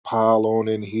pile on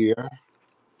in here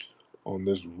on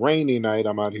this rainy night.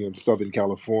 I'm out here in Southern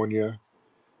California.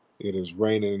 It is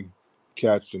raining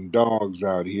cats and dogs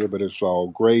out here, but it's all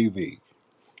gravy.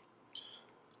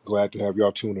 Glad to have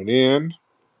y'all tuning in.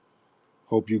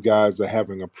 Hope you guys are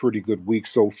having a pretty good week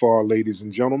so far, ladies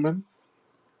and gentlemen.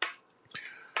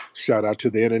 Shout out to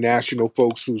the international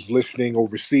folks who's listening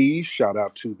overseas. Shout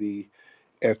out to the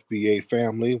FBA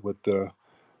family with the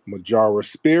Majara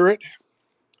spirit.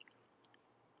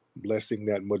 Blessing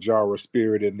that Majara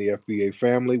spirit in the FBA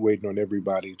family, waiting on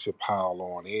everybody to pile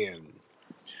on in.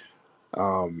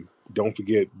 Don't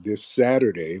forget, this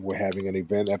Saturday, we're having an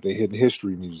event at the Hidden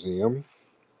History Museum.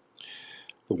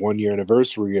 The 1-year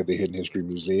anniversary of the Hidden History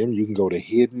Museum. You can go to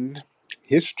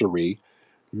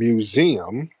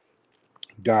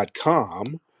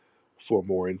hiddenhistorymuseum.com for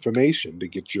more information to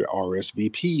get your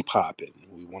RSVP popping.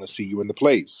 We want to see you in the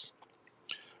place.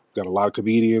 Got a lot of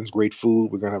comedians, great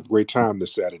food. We're going to have a great time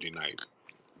this Saturday night.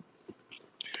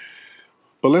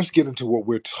 But let's get into what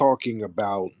we're talking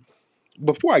about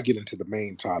before I get into the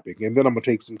main topic. And then I'm going to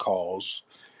take some calls.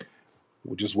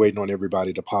 We're just waiting on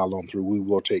everybody to pile on through. We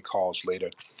will take calls later.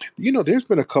 You know, there's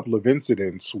been a couple of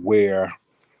incidents where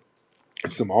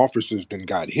some officers then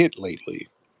got hit lately.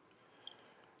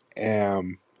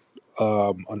 And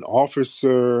an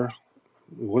officer,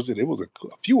 it was a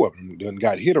few of them then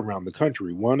got hit around the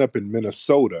country. One up in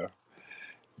Minnesota,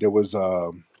 there was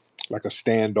like a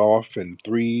standoff and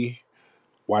 3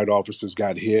 white officers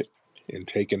got hit and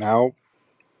taken out.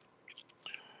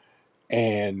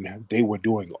 And they were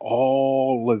doing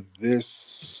all of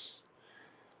this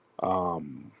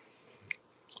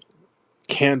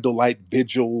candlelight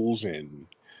vigils and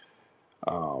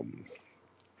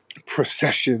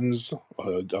processions,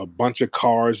 a bunch of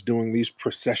cars doing these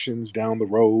processions down the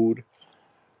road.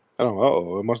 I don't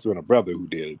know, it must have been a brother who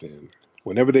did it then.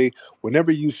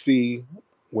 Whenever you see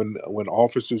when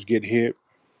officers get hit,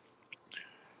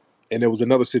 and there was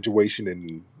another situation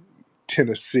in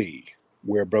Tennessee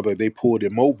where, brother, they pulled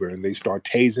him over and they start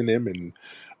tasing him and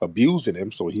abusing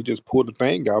him, so he just pulled the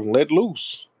thing out and let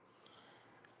loose.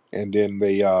 And then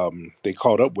they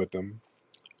caught up with him.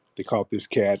 They caught this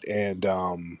cat, and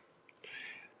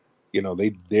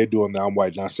they're doing the I'm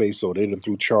white not say so. They done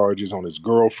threw charges on his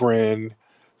girlfriend.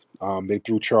 They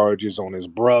threw charges on his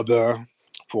brother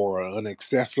for an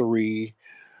accessory.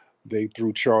 They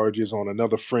threw charges on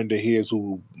another friend of his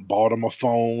who bought him a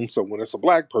phone. So when it's a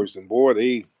black person, boy,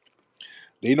 they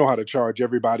know how to charge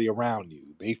everybody around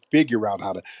you. They figure out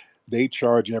they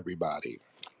charge everybody.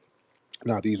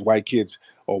 Now, these white kids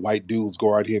or white dudes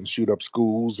go out here and shoot up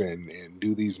schools and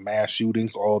do these mass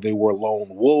shootings. Oh, they were lone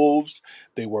wolves.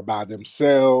 They were by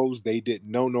themselves. They didn't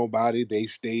know nobody. They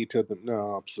stayed to them.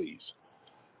 No, please.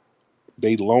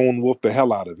 They lone wolf the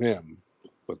hell out of them.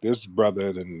 But this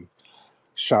brother then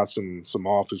shot some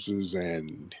officers,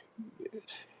 and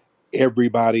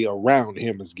everybody around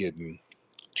him is getting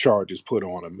charges put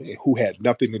on him who had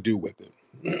nothing to do with it.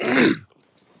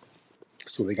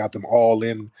 So they got them all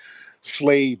in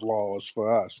slave laws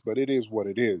for us, but it is what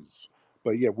it is.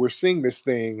 But yeah, we're seeing this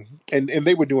thing, and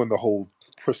they were doing the whole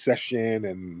procession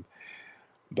and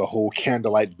the whole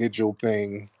candlelight vigil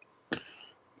thing.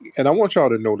 And I want y'all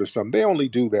to notice something. They only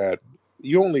do that.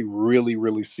 You only really,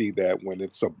 really see that when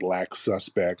it's a black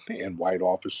suspect and white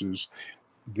officers.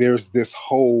 There's this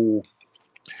whole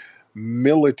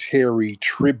military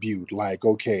tribute, like,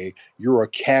 okay, you're a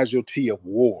casualty of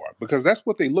war, because that's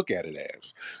what they look at it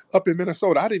as. Up in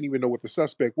Minnesota, I didn't even know what the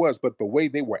suspect was, but the way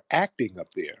they were acting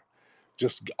up there,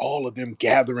 just all of them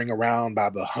gathering around by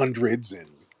the hundreds, and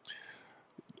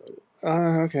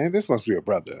okay, this must be a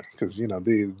brother, because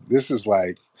this is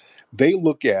like, they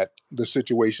look at the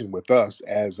situation with us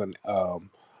as a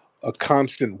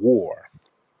constant war.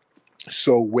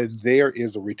 So when there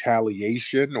is a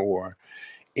retaliation or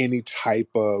any type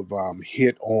of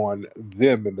hit on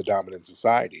them in the dominant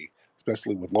society,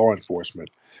 especially with law enforcement,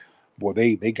 boy,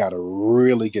 they got to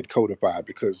really get codified,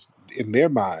 because in their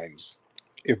minds,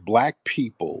 if black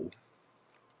people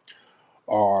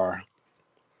are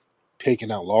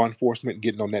taking out law enforcement,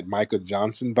 getting on that Micah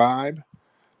Johnson vibe,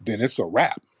 then it's a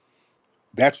wrap.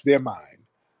 That's their mind,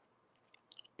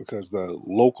 because the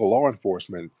local law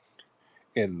enforcement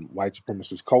in white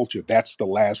supremacist culture, that's the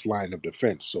last line of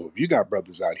defense. So if you got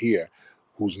brothers out here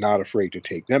who's not afraid to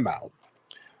take them out,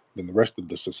 then the rest of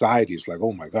the society is like,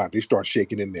 oh my God, they start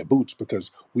shaking in their boots,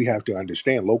 because we have to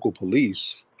understand local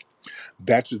police,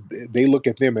 they look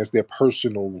at them as their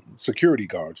personal security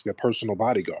guards, their personal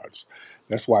bodyguards.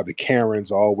 That's why the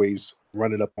Karens are always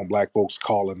running up on black folks,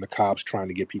 calling the cops, trying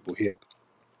to get people hit.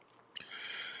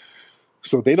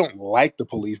 So they don't like the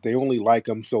police. They only like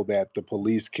them so that the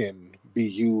police can be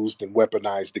used and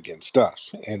weaponized against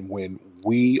us. And when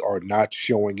we are not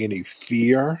showing any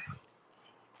fear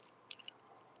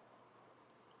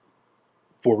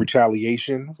for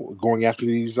retaliation, going after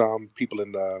these people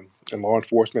in law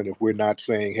enforcement, if we're not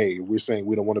saying, hey, we're saying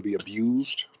we don't want to be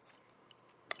abused,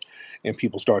 and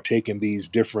people start taking these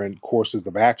different courses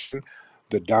of action,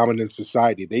 the dominant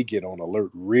society, they get on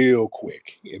alert real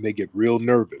quick and they get real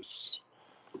nervous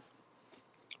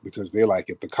because they're like,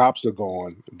 if the cops are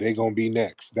gone, they're gonna be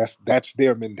next. That's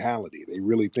their mentality. They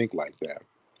really think like that.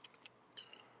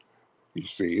 You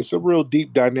see, it's a real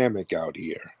deep dynamic out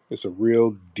here. It's a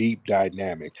real deep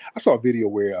dynamic. I saw a video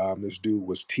where this dude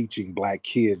was teaching black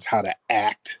kids how to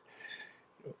act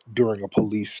during a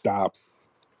police stop.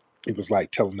 It was like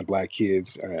telling the black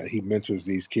kids, he mentors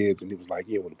these kids, and he was like,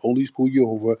 yeah, when the police pull you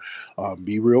over,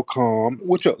 be real calm,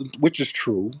 which is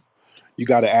true. You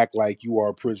got to act like you are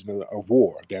a prisoner of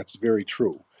war. That's very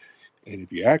true. And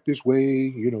if you act this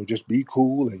way, just be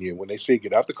cool. And when they say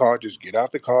get out the car, just get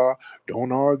out the car.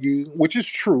 Don't argue, which is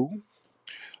true.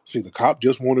 See, the cop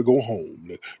just want to go home.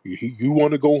 You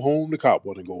want to go home. The cop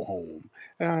want to go home.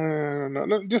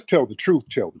 No, just tell the truth.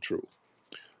 Tell the truth.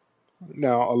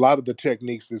 Now, a lot of the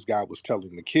techniques this guy was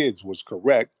telling the kids was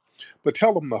correct, but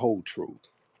tell them the whole truth.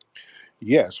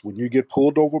 Yes, when you get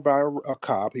pulled over by a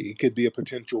cop, he could be a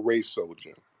potential race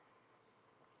soldier.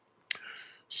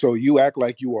 So you act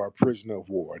like you are a prisoner of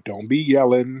war. Don't be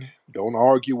yelling. Don't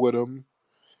argue with him.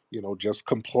 Just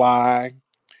comply.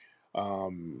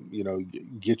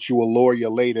 Get you a lawyer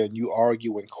later and you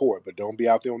argue in court, but don't be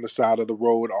out there on the side of the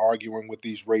road arguing with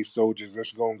these race soldiers.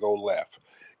 That's going to go left.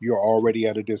 You're already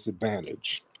at a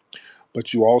disadvantage.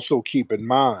 But you also keep in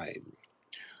mind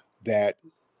that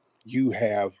you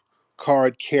have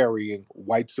card carrying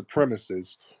white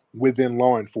supremacists within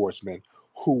law enforcement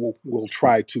who will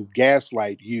try to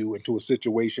gaslight you into a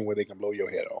situation where they can blow your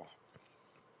head off.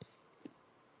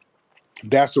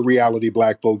 That's a reality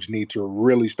black folks need to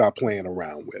really stop playing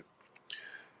around with.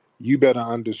 You better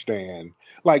understand.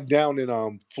 Like down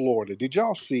in Florida, did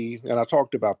y'all see, and I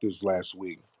talked about this last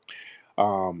week,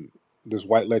 this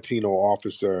white Latino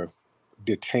officer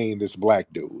detained this black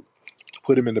dude,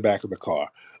 put him in the back of the car.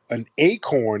 An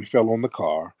acorn fell on the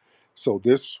car, so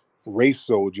this race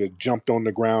soldier jumped on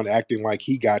the ground acting like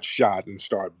he got shot and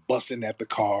started busting at the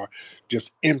car,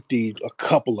 just emptied a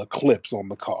couple of clips on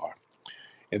the car,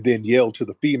 and then yelled to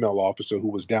the female officer who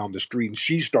was down the street, and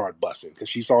she started busting because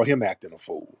she saw him acting a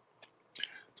fool.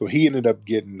 So he ended up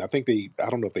getting, I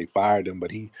don't know if they fired him,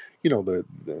 but he, they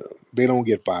don't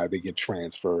get fired, they get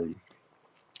transferred.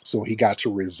 So he got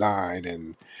to resign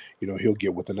and, he'll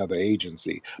get with another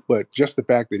agency. But just the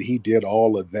fact that he did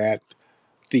all of that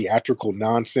theatrical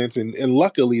nonsense, and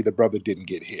luckily the brother didn't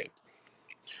get hit.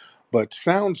 But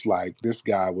sounds like this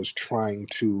guy was trying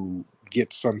to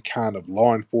get some kind of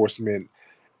law enforcement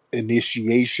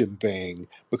initiation thing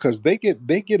because they get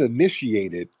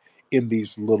initiated in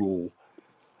these little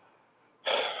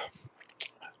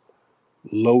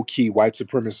low-key white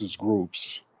supremacist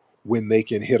groups when they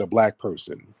can hit a black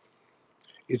person.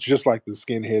 It's just like the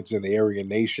skinheads in the Aryan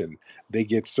Nation. They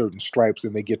get certain stripes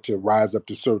and they get to rise up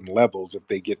to certain levels if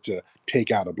they get to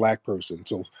take out a black person.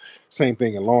 So same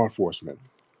thing in law enforcement.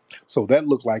 So that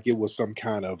looked like it was some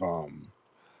kind of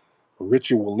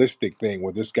ritualistic thing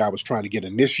where this guy was trying to get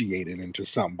initiated into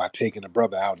something by taking a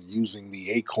brother out and using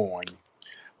the acorn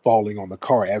falling on the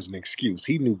car as an excuse.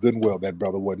 He knew good and well that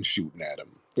brother wasn't shooting at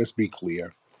him. Let's be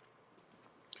clear.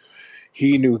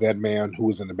 He knew that man who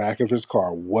was in the back of his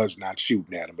car was not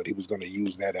shooting at him, but he was going to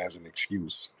use that as an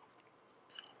excuse.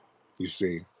 You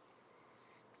see?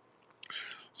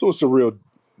 So it's a real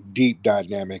deep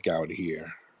dynamic out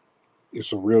here.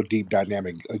 It's a real deep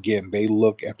dynamic. Again, they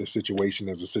look at the situation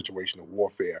as a situation of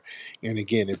warfare. And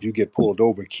again, if you get pulled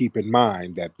over, keep in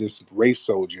mind that this race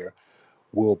soldier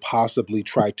will possibly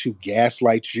try to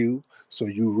gaslight you. So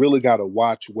you really got to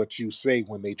watch what you say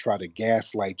when they try to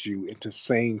gaslight you into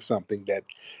saying something that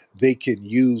they can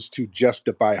use to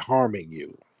justify harming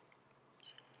you.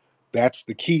 That's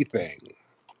the key thing.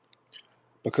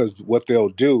 Because what they'll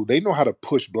do, they know how to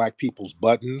push black people's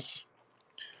buttons.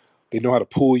 They know how to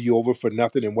pull you over for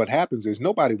nothing. And what happens is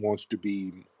nobody wants to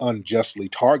be unjustly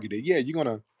targeted. Yeah,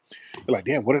 you're like,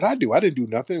 damn, what did I do? I didn't do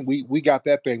nothing. We got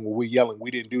that thing where we're yelling,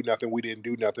 we didn't do nothing, we didn't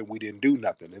do nothing, we didn't do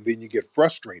nothing. And then you get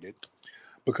frustrated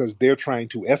because they're trying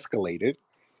to escalate it.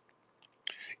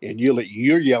 And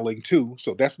you're yelling too.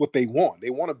 So that's what they want.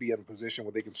 They want to be in a position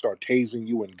where they can start tasing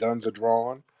you and guns are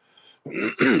drawn.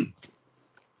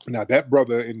 Now that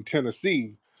brother in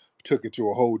Tennessee took it to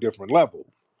a whole different level.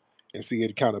 And see,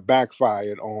 it kind of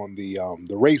backfired on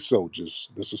the race soldiers,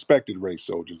 the suspected race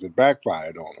soldiers. It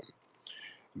backfired on them.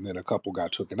 and then a couple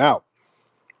got taken out.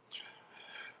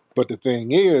 But the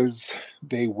thing is,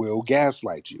 they will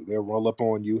gaslight you. They'll roll up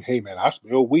on you. Hey, man, I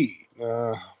smell weed.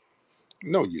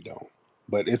 No, you don't.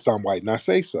 But it's on white, and I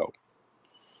say so.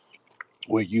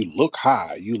 Well, you look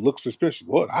high. You look suspicious.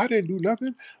 What? I didn't do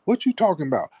nothing. What you talking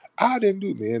about? I didn't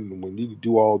do. Man, when you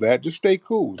do all that, just stay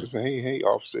cool. Just say, hey,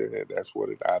 officer, that's what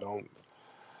it.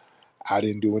 I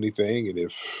didn't do anything. And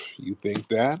if you think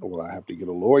that, well, I have to get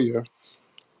a lawyer.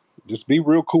 Just be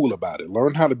real cool about it.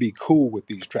 Learn how to be cool with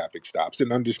these traffic stops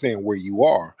and understand where you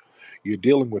are. You're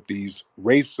dealing with these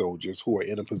race soldiers who are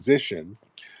in a position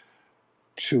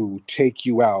to take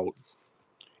you out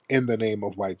in the name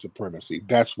of white supremacy.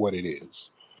 That's what it is.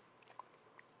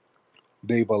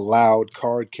 They've allowed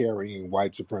card carrying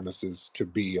white supremacists to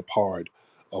be a part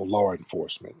of law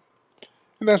enforcement.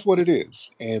 And that's what it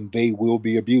is. And they will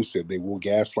be abusive. They will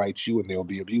gaslight you and they'll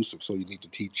be abusive. So you need to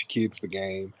teach your kids the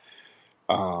game.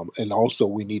 And also,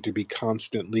 we need to be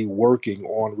constantly working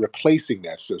on replacing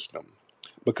that system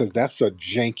because that's a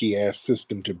janky ass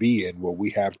system to be in where we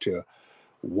have to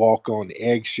walk on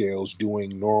eggshells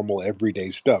doing normal everyday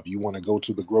stuff. You want to go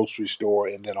to the grocery store,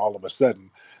 and then all of a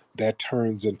sudden, that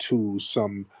turns into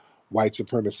some white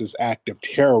supremacist act of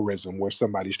terrorism where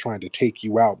somebody's trying to take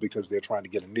you out because they're trying to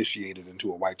get initiated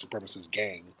into a white supremacist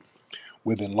gang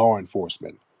within law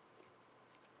enforcement.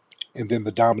 And then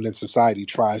the dominant society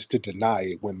tries to deny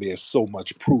it when there's so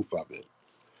much proof of it.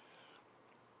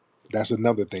 That's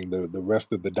another thing. The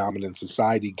rest of the dominant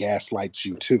society gaslights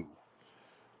you too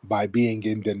by being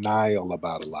in denial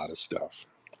about a lot of stuff.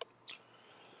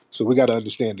 So we got to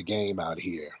understand the game out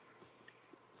here.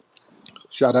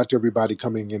 Shout out to everybody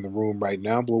coming in the room right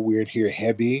now, but we're in here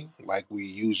heavy like we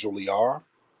usually are.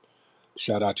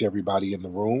 Shout out to everybody in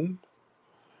the room.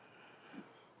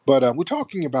 But we're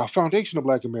talking about foundational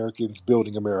Black Americans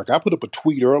building America. I put up a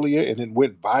tweet earlier and it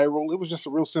went viral. It was just a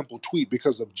real simple tweet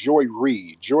because of Joy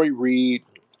Reid. Joy Reid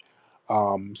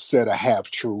said a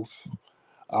half truth.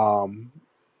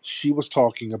 She was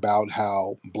talking about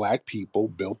how Black people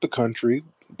built the country,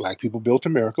 Black people built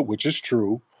America, which is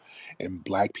true, and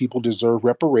Black people deserve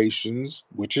reparations,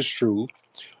 which is true.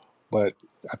 But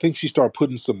I think she started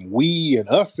putting some we and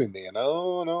us in there.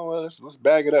 No, no, let's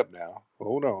bag it up now.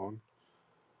 Hold on.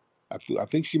 I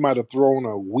think she might have thrown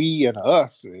a we and a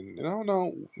us, and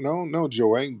no,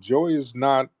 Joy. Joy is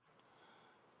not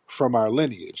from our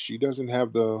lineage. She doesn't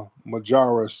have the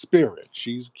Majara spirit.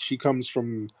 She comes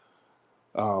from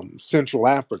Central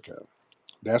Africa.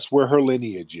 That's where her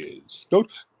lineage is.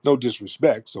 No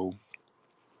disrespect. So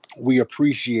we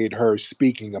appreciate her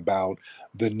speaking about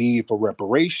the need for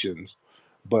reparations,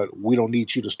 but we don't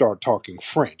need you to start talking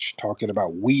French, talking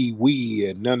about we,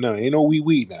 and no, ain't no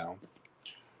we now.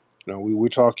 No, we're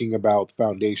talking about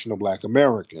foundational Black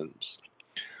Americans.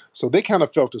 So they kind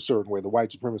of felt a certain way. The white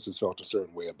supremacists felt a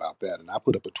certain way about that. And I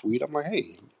put up a tweet. I'm like,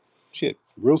 hey, shit,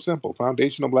 real simple.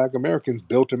 Foundational Black Americans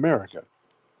built America.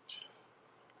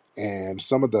 And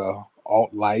some of the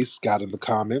alt-lights got in the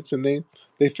comments and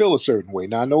they feel a certain way.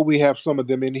 Now, I know we have some of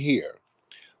them in here.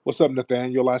 What's up,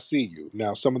 Nathaniel? I see you.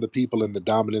 Now, some of the people in the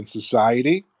dominant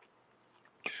society,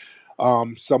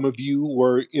 some of you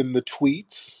were in the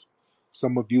tweets.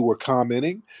 Some of you were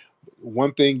commenting.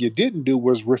 One thing you didn't do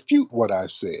was refute what I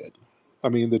said. I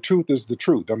mean, the truth is the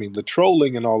truth. I mean, the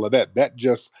trolling and all of that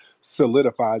just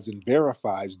solidifies and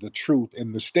verifies the truth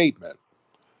in the statement.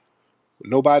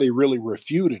 Nobody really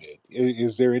refuted it.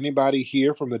 Is there anybody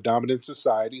here from the dominant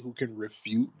society who can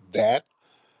refute that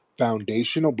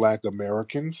foundational Black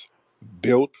Americans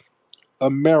built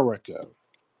America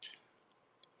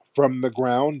from the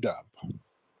ground up,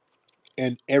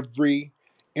 and every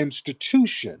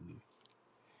institution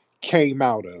came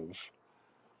out of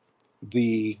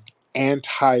the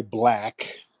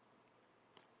anti-Black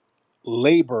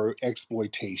labor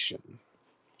exploitation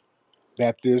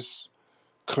that this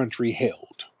country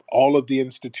held? All of the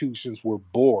institutions were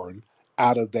born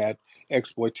out of that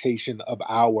exploitation of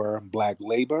our Black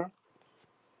labor.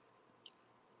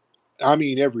 I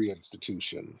mean, every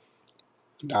institution.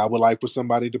 Now, I would like for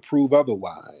somebody to prove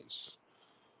otherwise.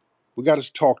 We got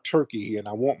to talk turkey here, and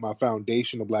I want my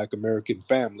foundational Black American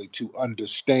family to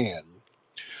understand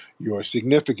your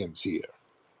significance here,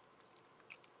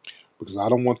 because I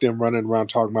don't want them running around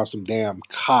talking about some damn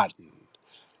cotton.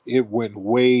 It went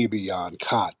way beyond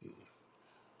cotton.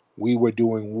 We were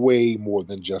doing way more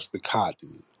than just the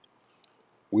cotton.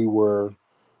 We were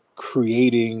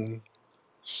creating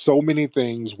so many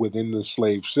things within the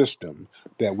slave system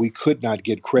that we could not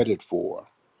get credit for.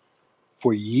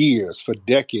 For years, for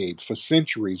decades, for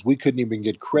centuries, we couldn't even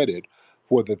get credit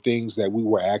for the things that we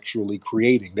were actually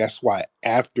creating. That's why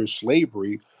after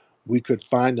slavery, we could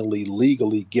finally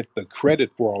legally get the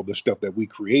credit for all the stuff that we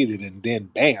created, and then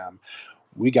bam,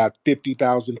 we got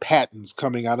 50,000 patents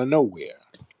coming out of nowhere.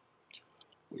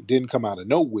 It didn't come out of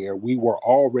nowhere. We were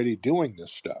already doing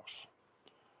this stuff.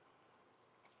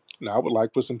 Now, I would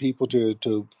like for some people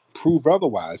to prove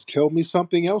otherwise. Tell me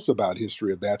something else about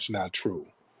history if that's not true.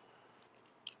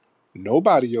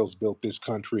 Nobody else built this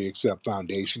country except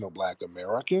foundational Black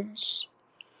Americans.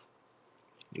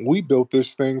 We built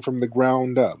this thing from the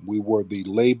ground up. We were the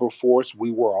labor force.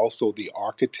 We were also the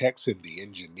architects and the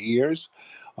engineers,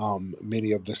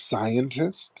 many of the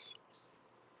scientists.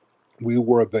 We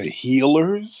were the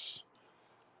healers.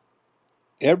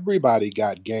 Everybody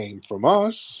got game from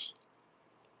us.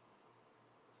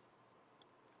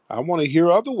 I want to hear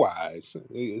otherwise.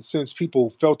 Since people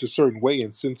felt a certain way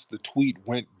and since the tweet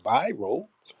went viral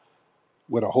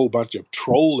with a whole bunch of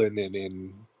trolling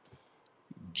and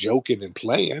joking and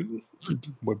playing,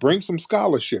 but bring some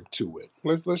scholarship to it.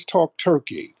 Let's talk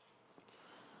Turkey.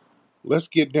 Let's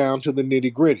get down to the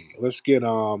nitty gritty. Let's get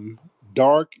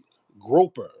Dark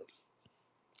Groper.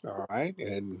 All right.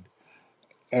 And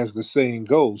as the saying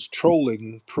goes,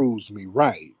 trolling proves me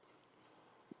right.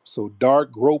 So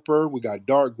Dark Groper, we got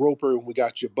Dark Groper, and we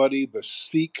got your buddy, the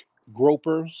Sikh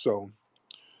Groper. So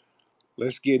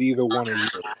let's get either one of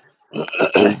you.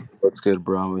 What's good,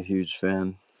 bro? I'm a huge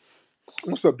fan.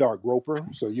 What's up, Dark Groper?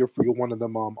 So you're one of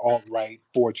them alt right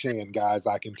 4chan guys,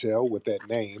 I can tell with that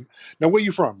name. Now, where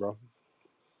you from, bro?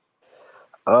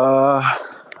 I'm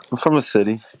from a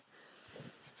city.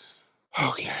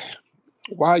 Okay.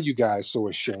 Why are you guys so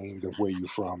ashamed of where you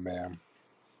from, man?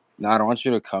 No, I don't want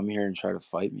you to come here and try to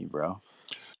fight me, bro.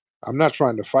 I'm not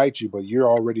trying to fight you, but you're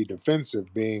already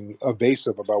defensive, being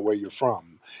evasive about where you're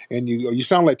from. And you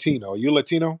sound Latino. Are you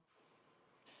Latino?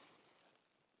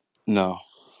 No.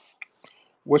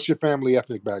 What's your family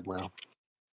ethnic background?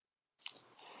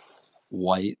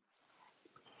 White.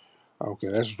 Okay,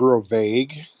 that's real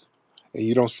vague. And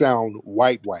you don't sound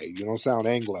white. You don't sound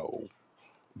Anglo.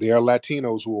 There are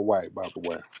Latinos who are white, by the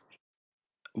way.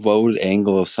 What would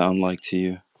Anglo sound like to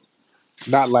you?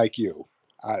 Not like you.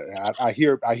 I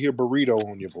hear burrito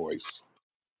on your voice.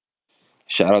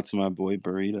 Shout out to my boy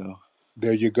Burrito.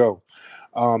 There you go.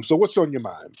 So what's on your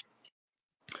mind?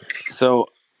 So,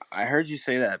 I heard you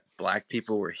say that black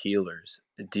people were healers.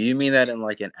 Do you mean that in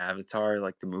like an Avatar,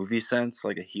 like the movie sense,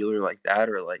 like a healer like that,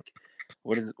 or like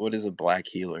what is a black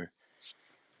healer?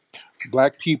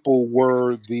 Black people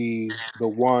were the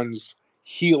ones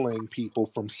healing people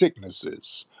from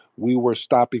sicknesses. We were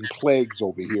stopping plagues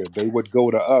over here. They would go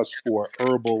to us for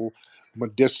herbal,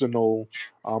 medicinal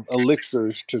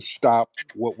elixirs to stop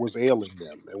what was ailing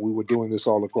them, and we were doing this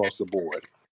all across the board.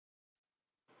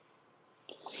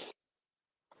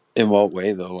 In what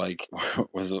way though? Like,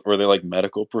 were they like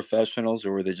medical professionals,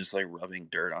 or were they just like rubbing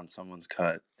dirt on someone's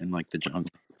cut in like the jungle?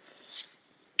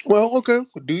 Well, okay.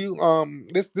 Do you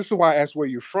this is why I asked where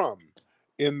you're from.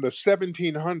 In the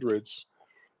 1700s,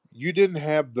 you didn't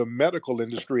have the medical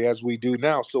industry as we do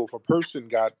now. So if a person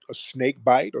got a snake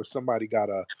bite or somebody got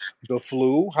the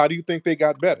flu, how do you think they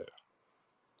got better?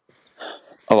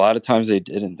 A lot of times they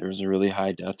didn't. There was a really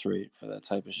high death rate for that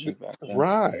type of shit back then.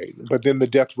 Right. But then the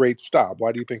death rate stopped.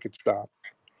 Why do you think it stopped?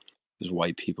 Because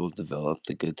white people developed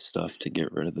the good stuff to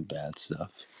get rid of the bad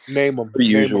stuff. Name them. Per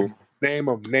Name usual. them. Name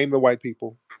them. Name the white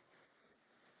people.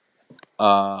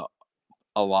 Uh,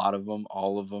 a lot of them,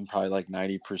 all of them, probably like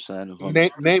 90% of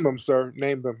them. Name them, sir.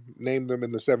 Name them. Name them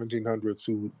in the 1700s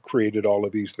who created all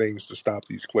of these things to stop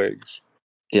these plagues.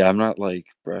 Yeah, I'm not like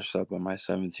brushed up on my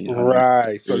 1700s.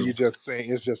 Right. So you just saying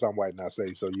it's just I'm white not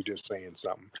saying. So you're just saying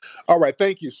something. All right.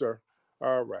 Thank you, sir.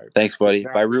 All right. Thanks, So buddy.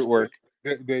 By now root work.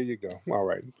 there you go. All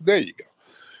right. There you go.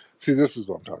 See, this is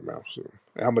what I'm talking about. So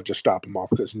I'm gonna just stop him off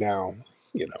because now,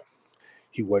 you know,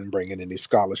 he wasn't bringing any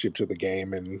scholarship to the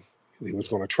game, and he was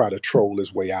going to try to troll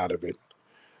his way out of it.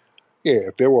 Yeah,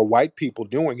 if there were white people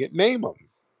doing it, name them.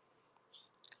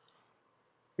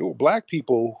 There were black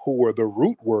people who were the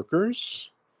root workers.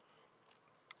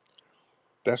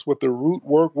 That's what the root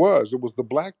work was. It was the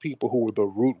black people who were the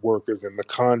root workers and the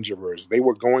conjurers. They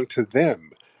were going to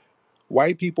them.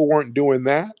 White people weren't doing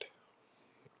that.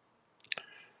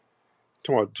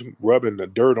 Talking about rubbing the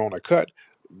dirt on a cut.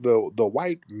 The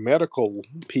white medical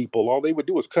people, all they would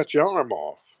do is cut your arm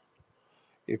off.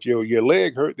 If your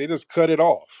leg hurt, they just cut it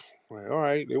off. Like, all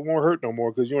right, it won't hurt no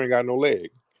more because you ain't got no leg.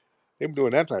 They were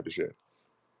doing that type of shit.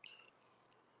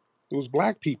 It was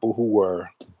black people who were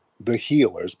the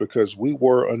healers because we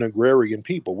were an agrarian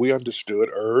people. We understood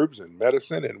herbs and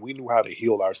medicine and we knew how to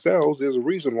heal ourselves. There's a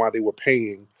reason why they were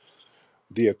paying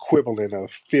the equivalent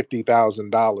of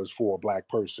 $50,000 for a black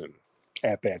person.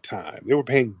 at that time. They were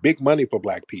paying big money for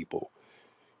black people.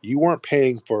 You weren't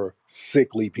paying for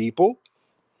sickly people.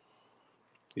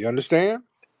 You understand?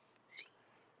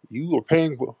 You were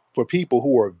paying for people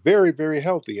who were very, very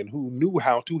healthy and who knew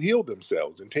how to heal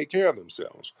themselves and take care of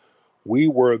themselves. We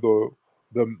were the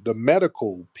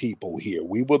medical people here.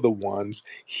 We were the ones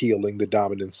healing the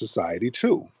dominant society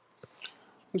too.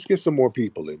 Let's get some more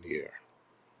people in here.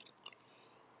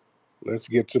 Let's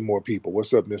get some more people.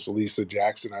 What's up, Miss Lisa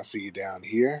Jackson? I see you down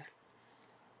here.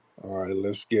 All right,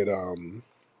 let's get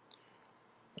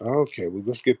okay, well,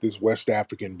 let's get this West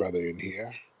African brother in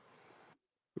here.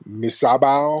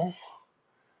 Misabao.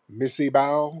 Missy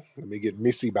Bow. Let me get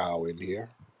Missy Bow in here.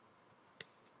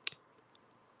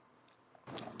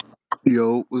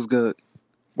 Yo, what's good?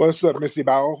 What's up, Missy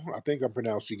Bow? I think I'm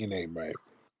pronouncing your name right.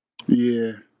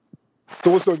 Yeah.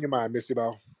 So what's on your mind, Missy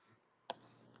Bow?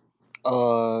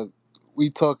 Uh, we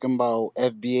talking about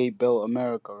FBA built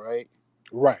America, right?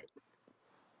 Right.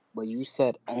 But you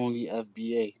said only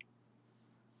FBA.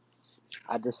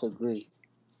 I disagree.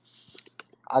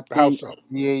 I How think so?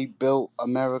 FBA built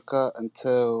America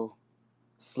until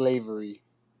slavery.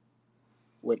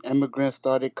 When immigrants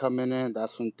started coming in,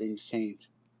 that's when things changed.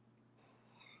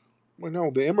 Well,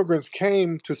 no, the immigrants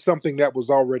came to something that was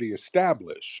already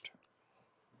established.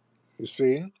 You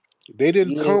see? They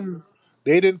didn't Yeah, come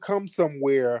they didn't come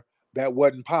somewhere that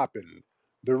wasn't popping.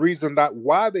 The reason that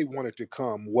why they wanted to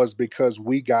come was because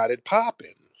we got it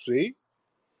popping. See?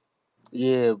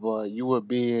 yeah, but you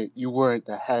weren't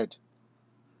the head.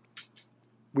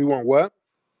 We weren't what?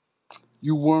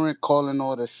 You weren't calling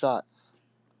all the shots.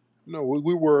 No,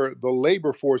 we were the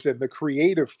labor force and the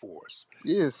creative force.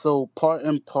 Yeah, so part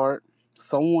and part,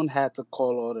 someone had to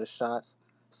call all the shots.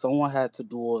 Someone had to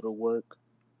do all the work.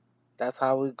 That's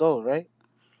how it go, right?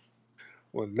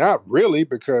 Well, not really,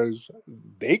 because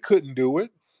they couldn't do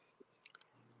it.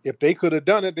 If they could have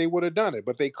done it, they would have done it,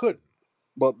 but they couldn't.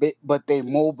 But they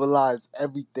mobilized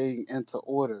everything into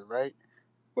order, right?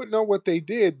 But no, what they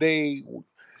did, they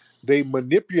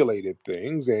manipulated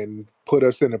things and put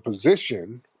us in a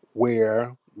position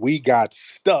where we got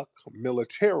stuck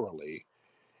militarily,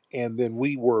 and then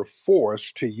we were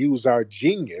forced to use our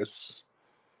genius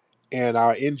and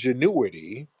our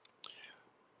ingenuity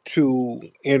to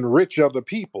enrich other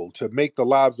people, to make the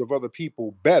lives of other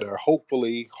people better,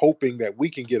 hopefully hoping that we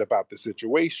can get about the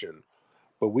situation.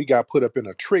 But we got put up in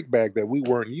a trick bag that we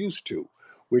weren't used to,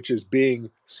 which is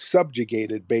being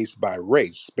subjugated based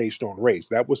on race.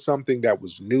 That was something that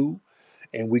was new,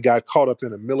 and we got caught up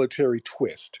in a military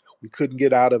twist. We couldn't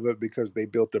get out of it because they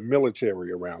built the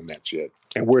military around that shit,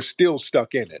 and we're still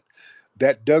stuck in it.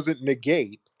 That doesn't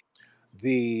negate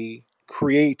the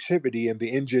creativity and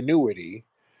the ingenuity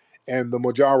and the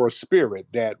Mojara spirit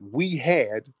that we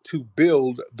had to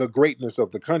build the greatness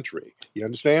of the country. You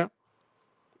understand?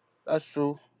 That's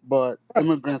true. But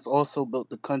immigrants also built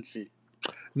the country.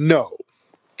 No,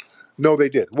 no, they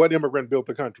didn't. What immigrant built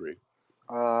the country?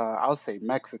 I'll say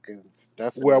Mexicans,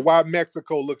 Well, definitely. why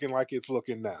Mexico looking like it's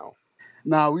looking now?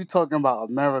 Now we talking about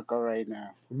America right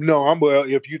now. No, I'm well.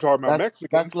 If you talking about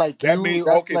That's Mexicans, like that you. means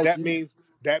That's okay. like That you.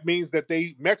 means that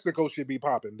they Mexico should be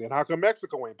popping. Then how come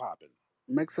Mexico ain't popping?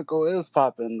 Mexico is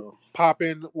popping though.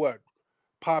 Popping what?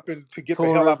 Popping to get the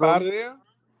hell up out Tourism, of there?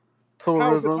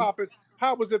 How is it tourism. popping?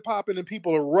 How is it popping? And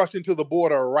people are rushing to the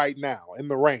border right now in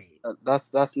the rain.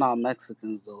 That's not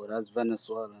Mexicans though. That's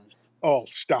Venezuelans. Oh,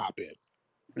 stop it,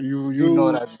 You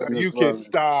know dude! that's You can Venezuelans.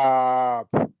 stop.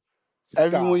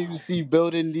 Everyone Stop. you see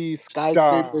building these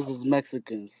Stop. skyscrapers is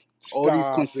Mexicans. All these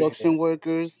Stop construction it.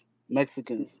 workers,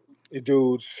 Mexicans.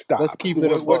 Dude, Let's stop. keep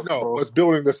it a buck, No, bro. what's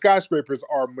building the skyscrapers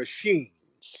are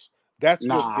machines. That's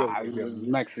what's Nah, building it's them.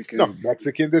 No, Mexicans.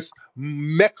 Mexican, this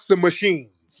Mexa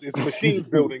machines. It's machines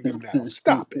building them now.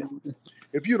 Stop it.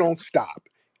 If you don't stop,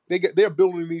 they're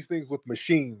building these things with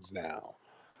machines now.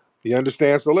 You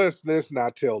understand? So let's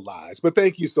not tell lies. But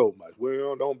thank you so much.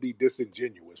 Well, don't be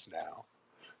disingenuous now.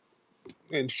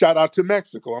 And shout out to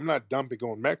Mexico. I'm not dumping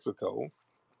on Mexico,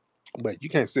 but you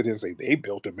can't sit here and say they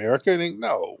built America.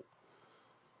 No.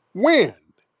 When?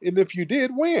 And if you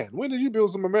did, when? When did you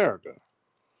build some America?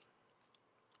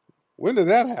 When did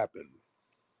that happen?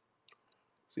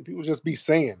 See, people just be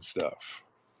saying stuff.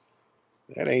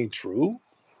 That ain't true.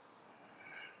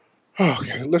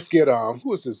 Okay, let's get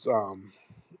who is this?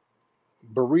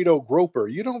 Burrito Groper.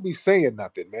 You don't be saying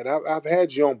nothing, man. I've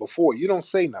had you on before. You don't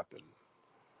say nothing.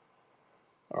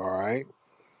 All right.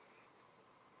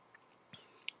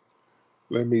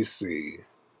 Let me see.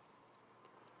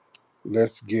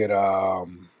 Let's get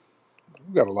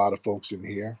we got a lot of folks in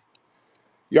here.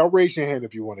 Y'all raise your hand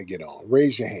if you want to get on.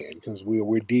 Raise your hand because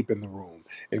we're deep in the room.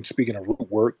 And speaking of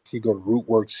root work, you go to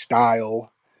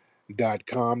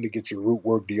rootworkstyle.com to get your root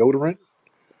work deodorant.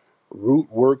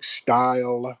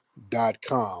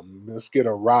 Rootworkstyle.com. Let's get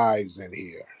a rise in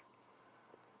here.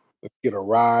 Let's get a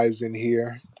rise in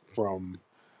here from,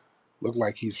 look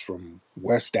like he's from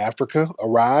West Africa.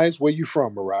 Arise, where you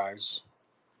from, Arise?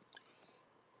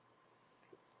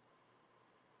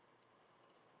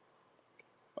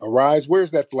 Arise,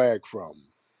 where's that flag from?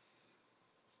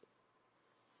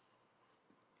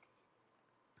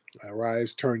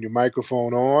 Arise, turn your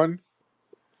microphone on.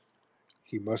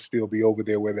 He must still be over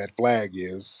there where that flag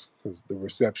is because the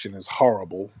reception is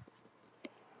horrible.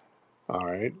 All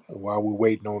right. While we're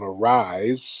waiting on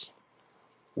Arise,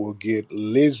 we'll get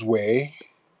Lizway.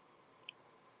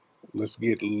 Let's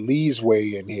get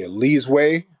Leesway in here.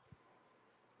 Leesway?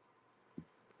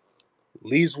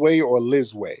 Leesway or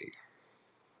Lizway?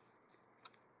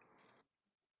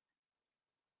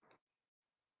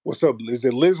 What's up? Is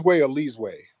it Lizway or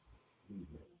Leesway?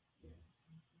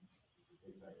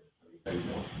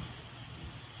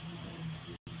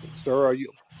 Sir, are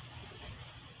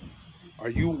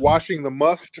you washing the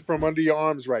must from under your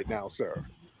arms right now, sir?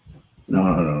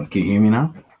 No. Can you hear me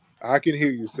now? I can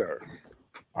hear you, sir.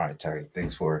 All right, Tariq.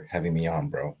 Thanks for having me on,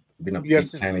 bro. Been a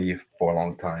Yes. big fan of you for a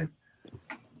long time.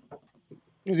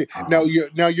 Now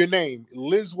your name,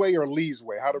 Lizway or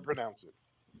Leesway? How to pronounce it?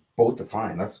 Both are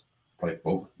fine. That's like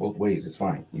both ways. It's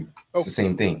fine. It's the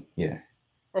same thing. Yeah.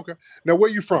 Okay. Now,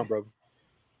 where you from, brother?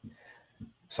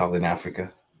 Southern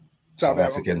Africa. South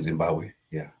Africa and Zimbabwe.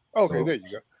 Yeah. Okay, so, there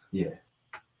you go. Yeah.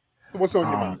 What's on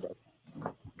your mind, brother?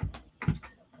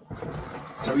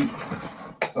 Tariq,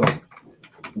 so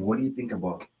what do you think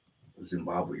about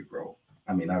Zimbabwe, bro?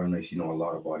 I mean, I don't know if you know a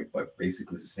lot about it, but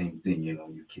basically it's the same thing. You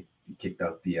know, you kick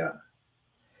out the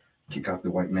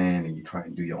white man, and you try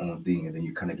and do your own thing, and then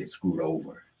you kind of get screwed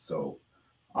over. So,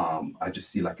 I just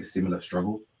see like a similar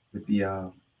struggle with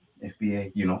the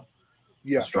FBA. You know,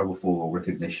 yeah, a struggle for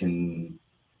recognition,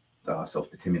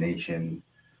 self-determination,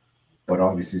 but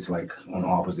obviously it's like on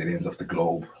opposite ends of the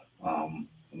globe,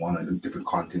 one of the different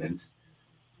continents.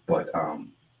 But I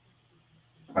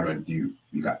don't know, do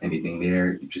you got anything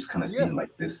there? You just kind of seem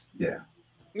like this, yeah.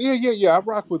 I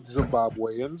rock with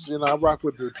Zimbabweans. You know, I rock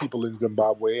with the people in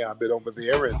Zimbabwe. I've been over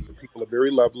there, and the people are very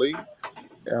lovely.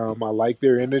 I like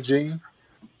their energy.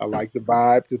 I like the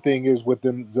vibe. The thing is, with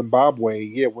them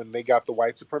Zimbabwe, when they got the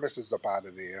white supremacists up out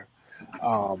of there,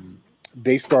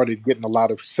 they started getting a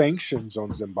lot of sanctions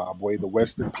on Zimbabwe. The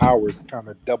Western powers kind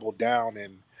of doubled down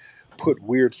and put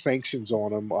weird sanctions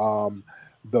on them.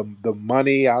 The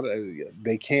money out,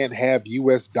 they can't have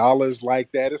U.S. dollars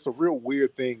like that. It's a real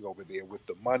weird thing over there with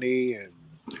the money and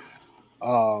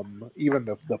even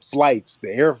the flights,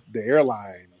 the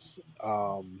airlines.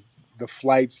 The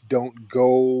flights don't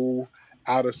go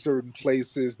out of certain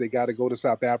places. They got to go to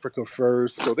South Africa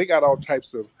first. So they got all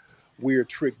types of weird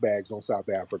trick bags on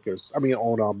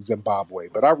Zimbabwe.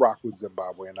 But I rock with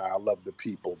Zimbabwe, and I love the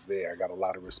people there. I got a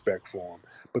lot of respect for them.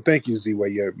 But thank you,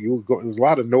 Z-Way. There's a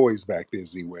lot of noise back there,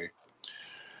 Z-Way.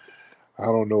 I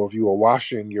don't know if you were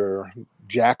washing your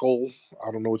jackal.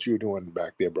 I don't know what you were doing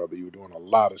back there, brother. You were doing a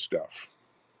lot of stuff.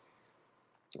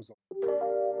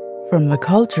 From the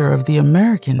culture of the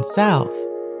American South,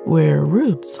 where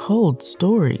roots hold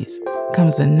stories,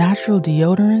 comes a natural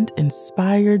deodorant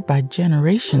inspired by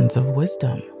generations of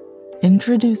wisdom.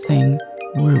 Introducing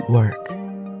Root Work,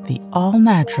 the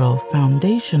all-natural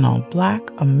foundational Black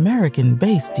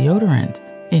American-based deodorant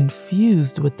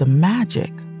infused with the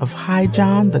magic of High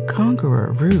John the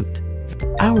Conqueror root.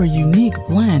 Our unique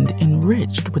blend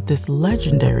enriched with this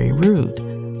legendary root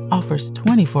offers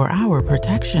 24-hour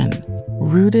protection,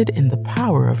 rooted in the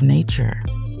power of nature.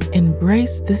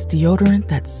 Embrace this deodorant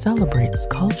that celebrates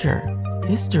culture,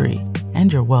 history,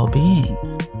 and your well-being.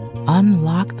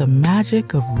 Unlock the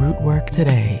magic of root work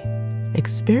today.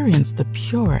 Experience the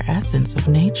pure essence of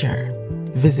nature.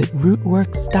 Visit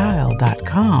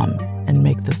rootworkstyle.com and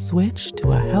make the switch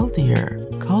to a healthier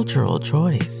cultural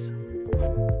choice.